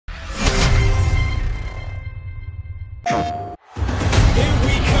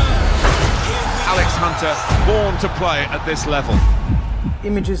Hunter, born to play at this level.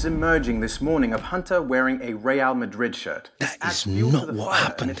 Images emerging this morning of Hunter wearing a Real Madrid shirt. That is not what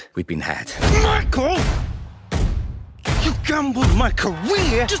happened. We've been had. Michael! You gambled my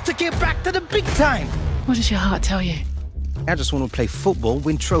career just to get back to the big time! What does your heart tell you? I just want to play football,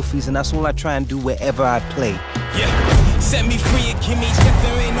 win trophies, and that's all I try and do wherever I play. Yeah, set me free and give me death.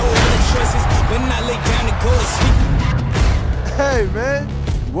 There ain't no other choices, but not lay down and go to sleep. Hey, man.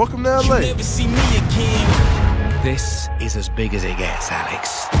 Welcome to LA. You never see me again. This is as big as it gets,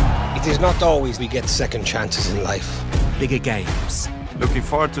 Alex. It is not always we get second chances in life. Bigger games. Looking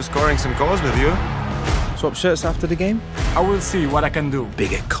forward to scoring some goals with you. Swap shirts after the game? I will see what I can do.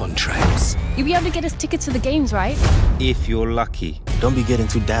 Bigger contracts. You'll be able to get us tickets to the games, right? If you're lucky. Don't be getting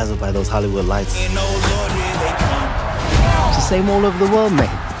too dazzled by those Hollywood lights. And oh Lord, here they come. It's the same all over the world,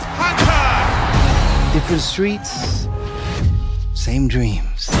 mate. Different streets, same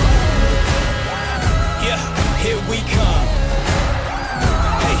dreams. Yeah, here we come.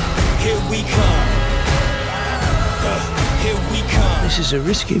 Hey, here we come. Here we come. This is a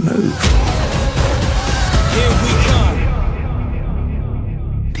risky move. Here we come.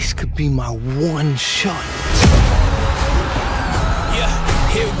 This could be my one shot. Yeah,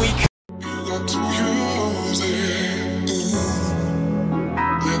 here we come.